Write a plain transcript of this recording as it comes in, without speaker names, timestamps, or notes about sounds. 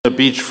a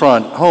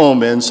beachfront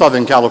home in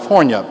Southern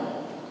California.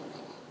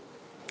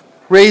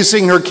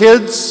 Raising her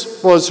kids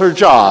was her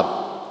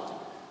job,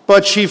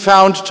 but she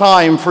found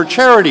time for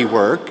charity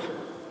work,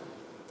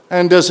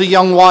 and as a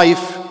young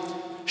wife,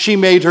 she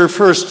made her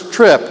first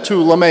trip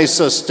to La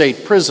Mesa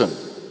State Prison.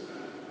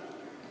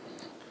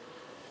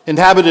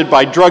 Inhabited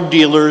by drug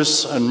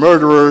dealers and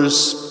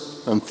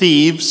murderers and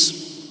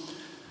thieves,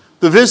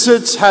 the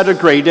visits had a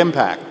great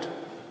impact.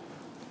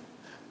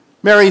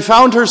 Mary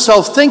found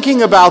herself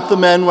thinking about the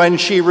men when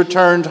she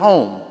returned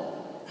home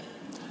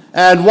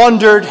and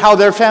wondered how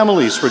their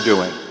families were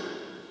doing.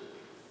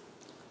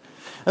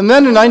 And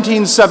then in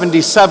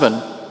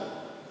 1977,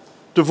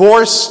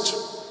 divorced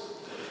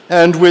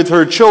and with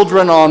her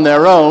children on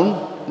their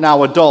own,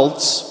 now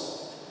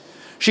adults,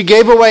 she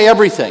gave away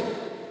everything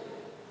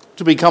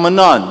to become a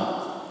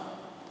nun,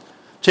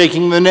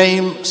 taking the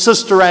name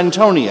Sister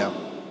Antonia.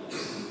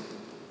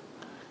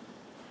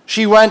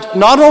 She went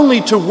not only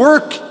to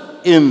work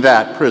in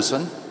that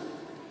prison,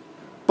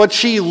 but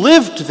she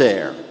lived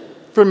there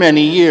for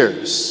many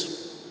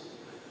years.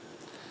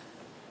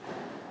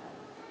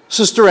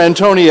 Sister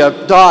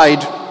Antonia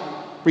died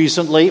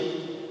recently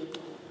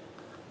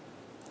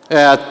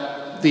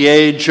at the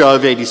age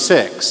of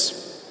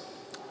 86.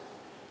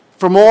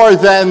 For more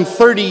than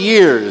 30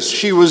 years,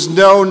 she was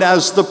known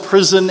as the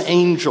prison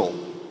angel.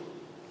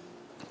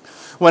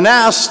 When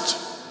asked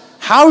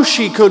how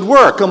she could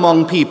work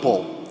among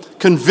people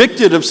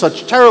convicted of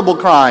such terrible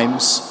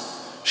crimes,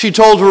 she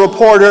told a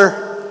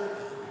reporter,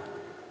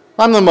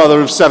 "I'm the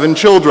mother of 7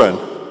 children.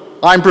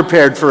 I'm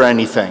prepared for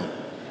anything."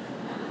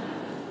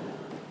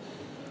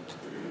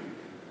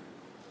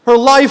 Her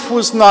life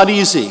was not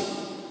easy,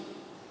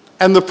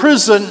 and the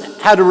prison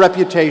had a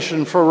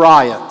reputation for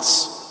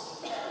riots.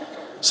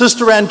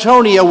 Sister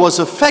Antonia was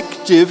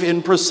effective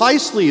in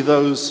precisely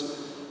those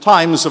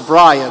times of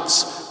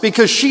riots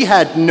because she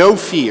had no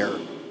fear.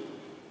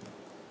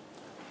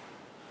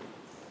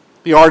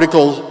 The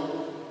article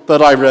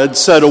that I read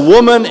said a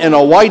woman in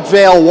a white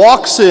veil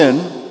walks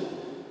in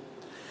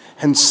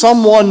and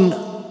someone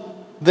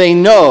they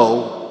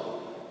know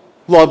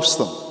loves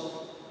them.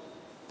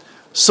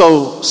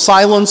 So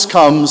silence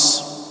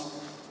comes,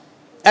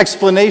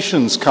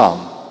 explanations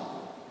come,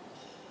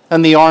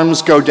 and the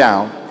arms go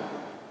down.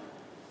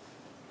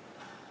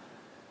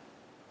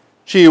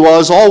 She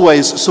was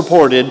always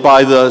supported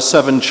by the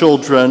 7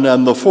 children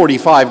and the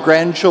 45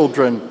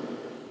 grandchildren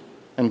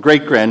and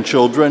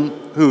great-grandchildren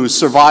who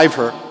survive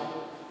her.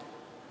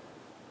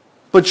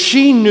 But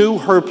she knew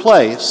her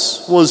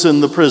place was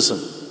in the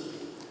prison.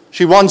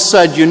 She once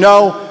said, "You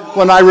know,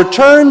 when I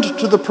returned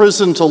to the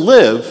prison to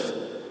live,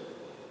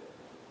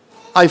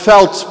 I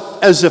felt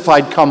as if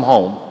I'd come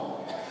home."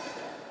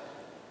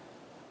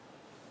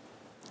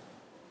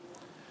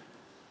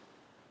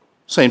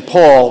 St.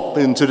 Paul,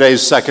 in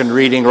today's second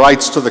reading,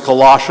 writes to the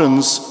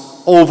Colossians,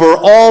 "Over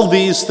all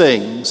these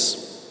things,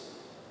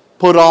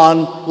 put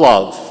on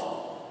love."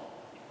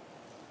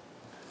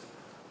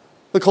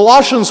 The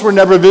Colossians were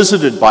never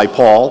visited by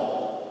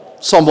Paul.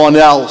 Someone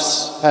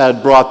else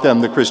had brought them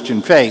the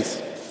Christian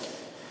faith.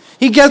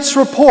 He gets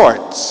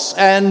reports,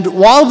 and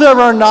while there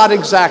are not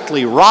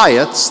exactly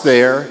riots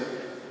there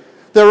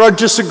are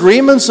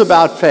disagreements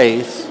about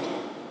faith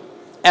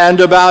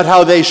and about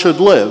how they should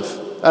live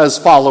as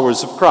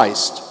followers of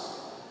Christ.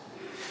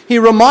 He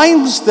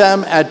reminds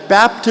them at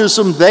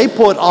baptism they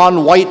put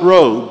on white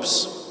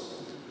robes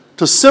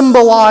to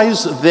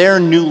symbolize their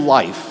new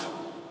life.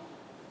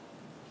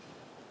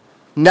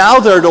 Now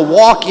they're to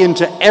walk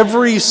into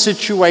every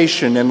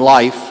situation in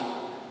life,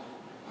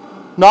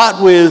 not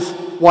with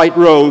white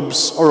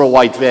robes or a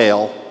white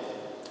veil.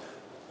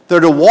 They're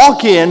to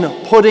walk in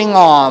putting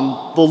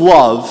on the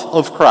love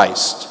of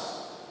Christ.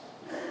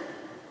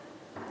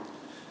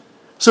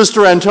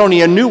 Sister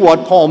Antonia knew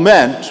what Paul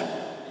meant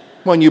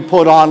when you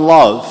put on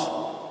love.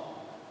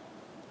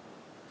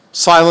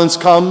 Silence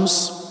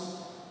comes,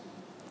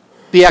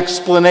 the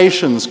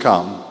explanations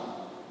come,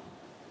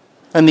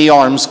 and the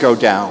arms go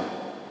down.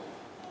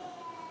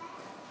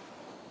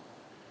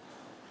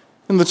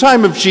 In the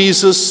time of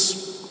Jesus,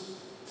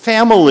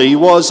 family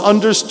was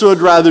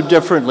understood rather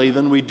differently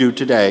than we do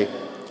today.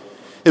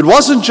 It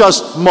wasn't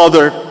just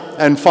mother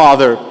and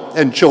father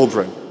and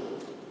children.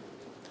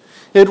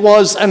 It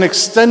was an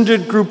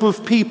extended group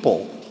of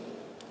people,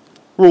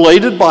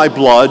 related by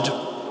blood,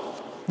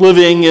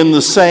 living in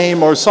the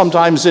same or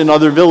sometimes in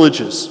other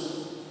villages.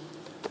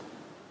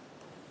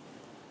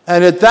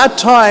 And at that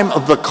time,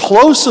 the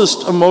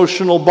closest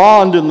emotional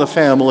bond in the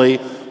family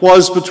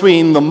was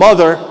between the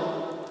mother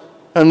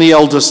and the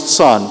eldest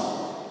son.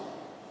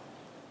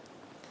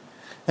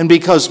 And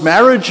because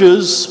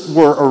marriages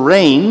were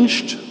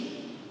arranged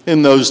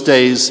in those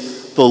days,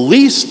 the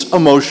least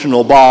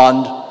emotional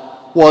bond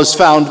was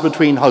found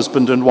between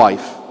husband and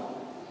wife,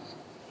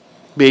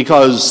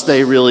 because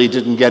they really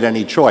didn't get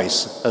any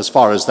choice as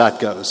far as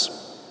that goes.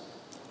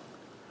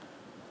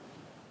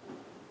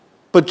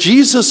 But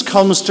Jesus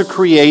comes to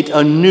create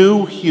a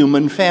new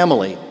human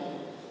family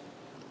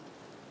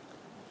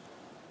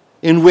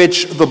in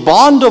which the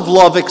bond of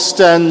love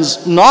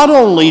extends not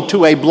only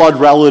to a blood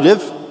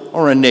relative,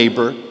 or a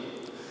neighbor,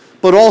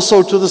 but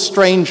also to the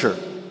stranger,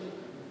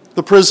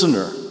 the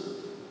prisoner,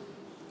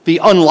 the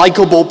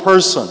unlikable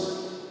person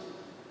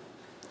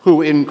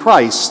who in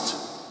Christ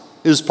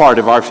is part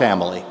of our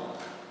family.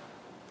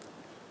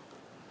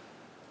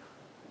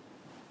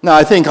 Now,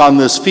 I think on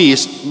this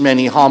feast,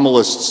 many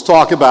homilists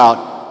talk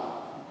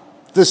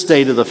about the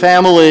state of the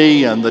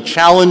family and the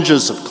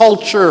challenges of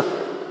culture,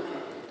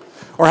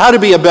 or how to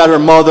be a better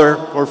mother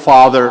or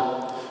father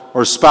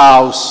or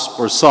spouse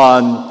or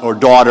son or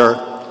daughter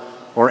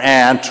or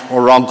aunt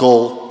or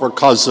uncle or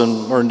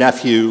cousin or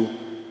nephew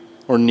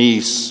or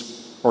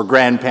niece or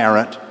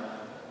grandparent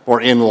or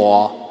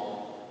in-law.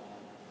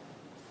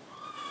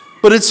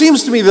 But it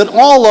seems to me that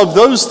all of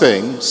those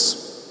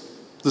things,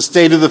 the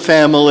state of the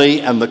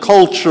family and the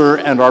culture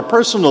and our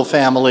personal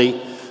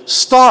family,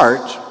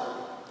 start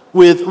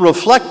with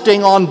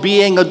reflecting on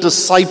being a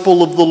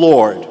disciple of the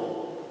Lord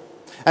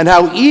and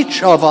how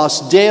each of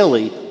us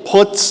daily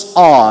puts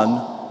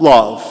on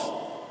love.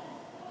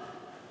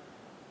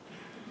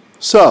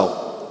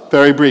 So,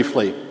 very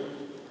briefly,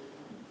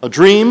 a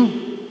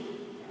dream,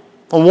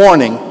 a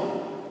warning,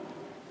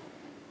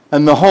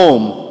 and the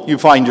home you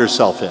find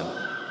yourself in.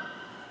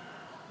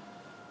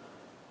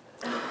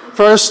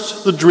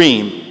 First, the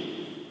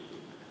dream.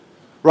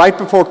 Right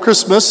before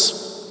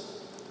Christmas,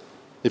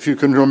 if you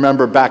can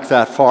remember back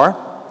that far,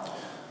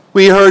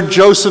 we heard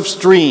Joseph's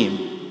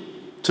dream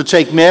to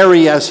take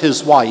Mary as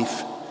his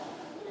wife,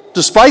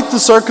 despite the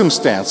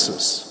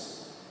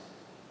circumstances.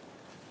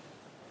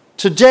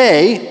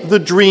 Today, the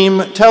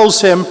dream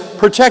tells him,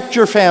 protect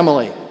your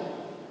family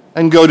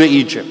and go to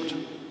Egypt.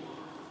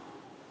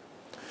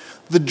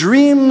 The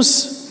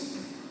dreams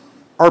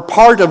are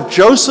part of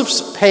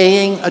Joseph's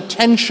paying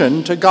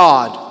attention to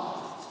God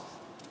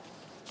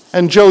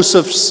and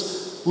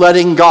Joseph's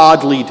letting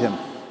God lead him.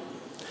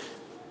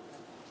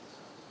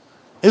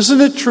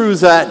 Isn't it true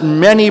that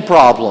many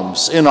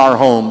problems in our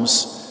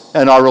homes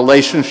and our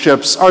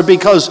relationships are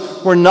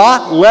because we're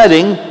not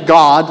letting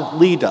God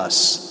lead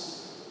us?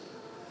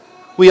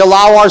 We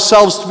allow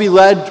ourselves to be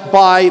led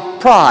by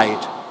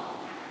pride,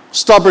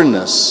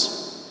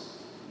 stubbornness,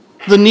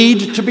 the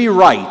need to be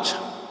right,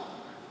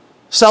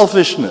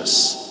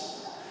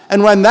 selfishness.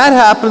 And when that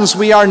happens,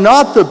 we are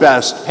not the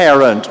best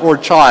parent or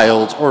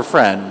child or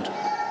friend.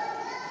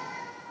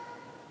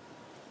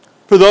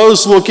 For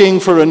those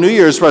looking for a New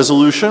Year's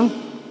resolution,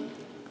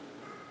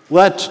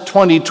 let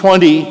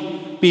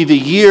 2020 be the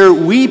year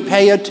we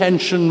pay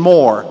attention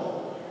more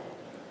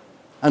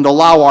and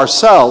allow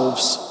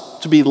ourselves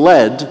to be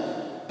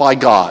led by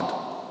God.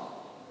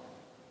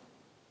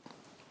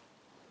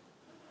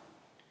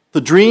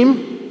 The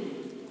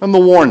dream and the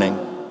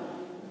warning.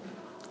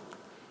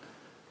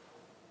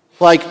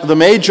 Like the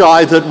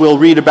Magi that we'll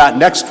read about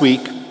next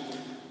week,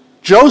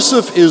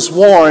 Joseph is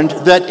warned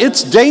that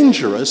it's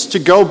dangerous to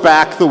go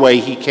back the way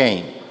he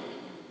came.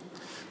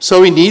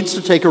 So he needs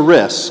to take a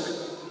risk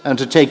and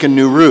to take a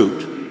new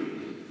route.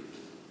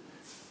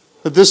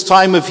 At this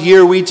time of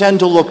year, we tend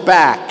to look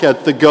back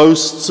at the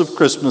ghosts of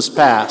Christmas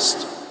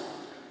past.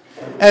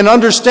 And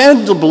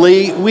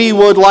understandably, we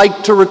would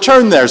like to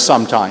return there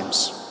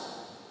sometimes,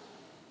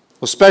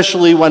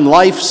 especially when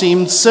life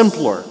seemed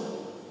simpler,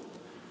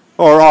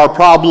 or our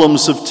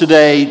problems of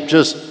today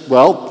just,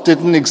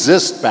 didn't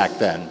exist back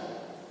then.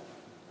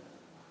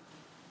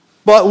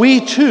 But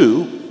we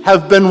too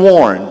have been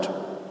warned.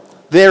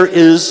 There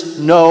is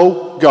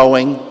no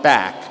going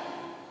back.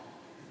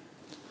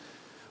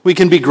 We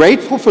can be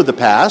grateful for the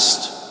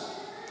past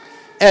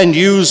and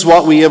use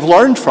what we have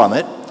learned from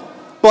it,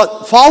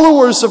 but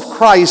followers of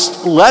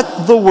Christ,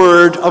 let the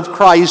word of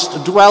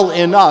Christ dwell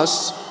in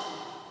us,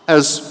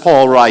 as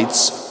Paul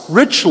writes,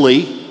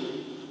 richly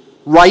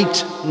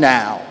right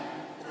now.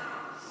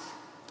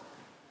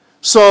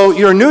 So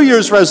your New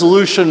Year's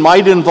resolution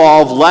might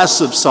involve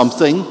less of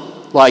something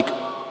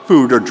like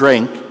food or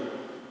drink.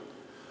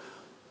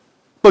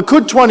 But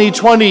could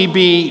 2020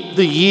 be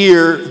the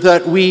year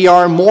that we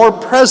are more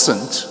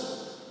present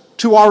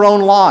to our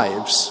own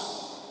lives,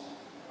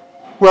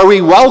 where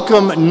we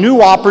welcome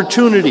new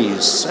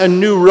opportunities and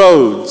new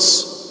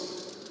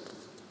roads,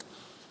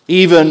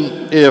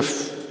 even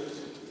if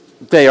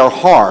they are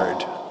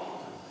hard,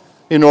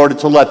 in order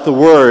to let the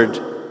word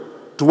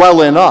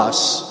dwell in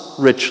us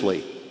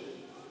richly?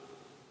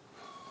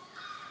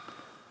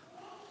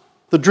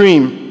 The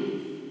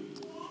dream,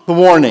 the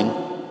warning,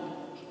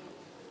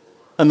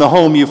 and the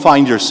home you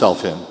find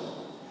yourself in.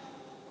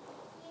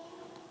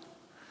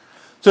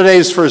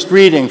 Today's first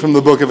reading from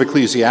the book of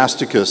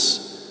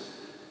Ecclesiasticus,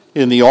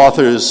 in the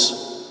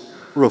author's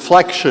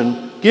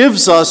reflection,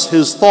 gives us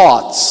his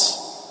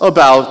thoughts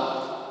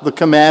about the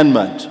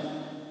commandment,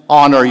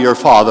 honor your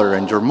father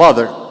and your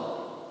mother.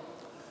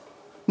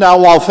 Now,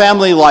 while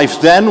family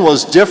life then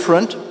was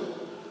different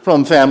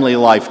from family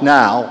life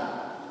now,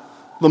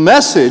 the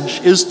message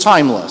is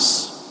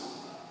timeless.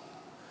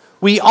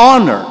 We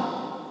honor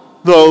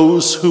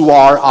those who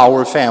are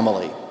our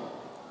family.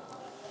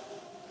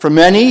 For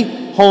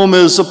many, home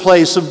is a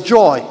place of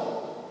joy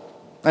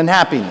and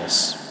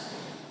happiness.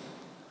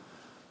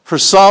 For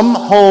some,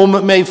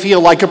 home may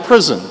feel like a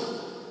prison,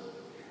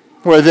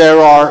 where there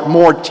are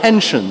more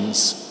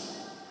tensions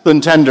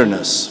than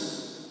tenderness.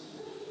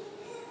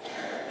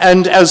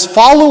 And as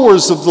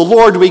followers of the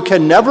Lord, we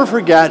can never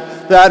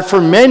forget that for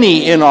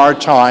many in our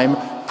time,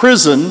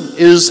 prison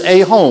is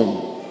a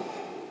home.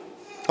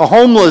 A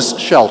homeless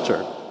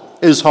shelter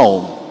is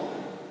home.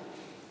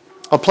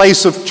 A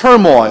place of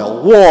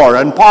turmoil, war,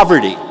 and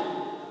poverty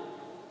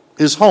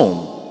is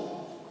home.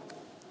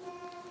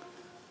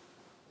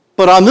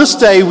 But on this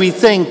day, we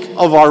think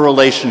of our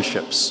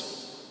relationships.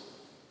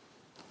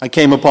 I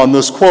came upon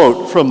this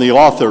quote from the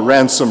author,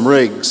 Ransom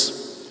Riggs.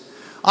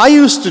 "I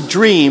used to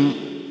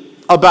dream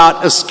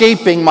about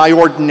escaping my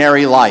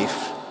ordinary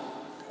life.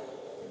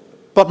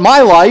 But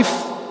my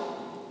life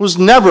was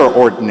never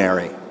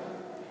ordinary.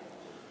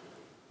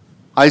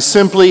 I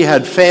simply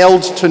had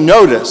failed to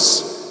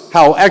notice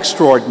how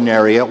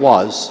extraordinary it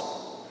was."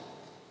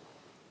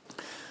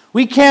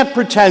 We can't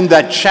pretend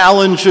that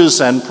challenges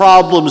and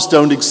problems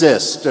don't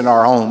exist in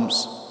our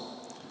homes,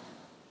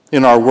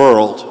 in our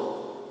world.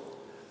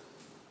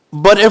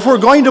 But if we're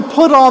going to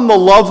put on the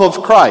love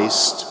of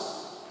Christ,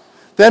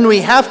 then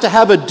we have to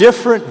have a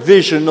different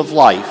vision of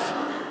life.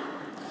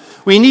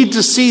 We need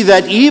to see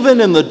that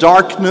even in the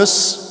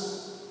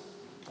darkness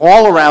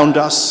all around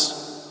us,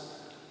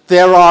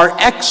 there are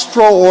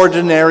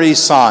extraordinary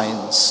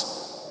signs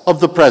of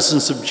the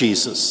presence of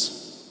Jesus,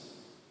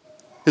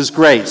 his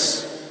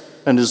grace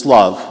and his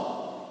love.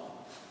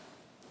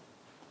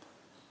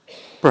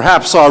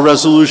 Perhaps our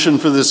resolution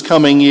for this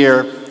coming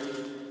year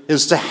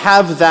is to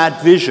have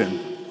that vision,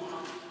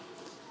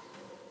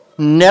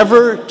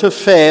 never to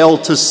fail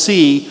to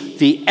see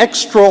the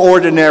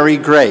extraordinary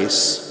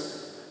grace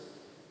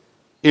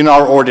in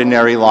our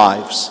ordinary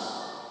lives.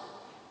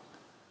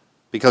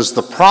 Because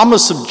the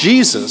promise of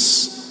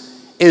Jesus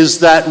is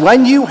that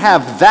when you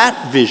have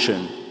that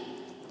vision,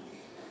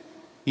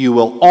 you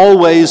will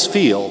always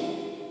feel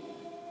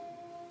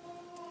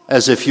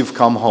as if you've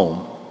come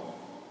home.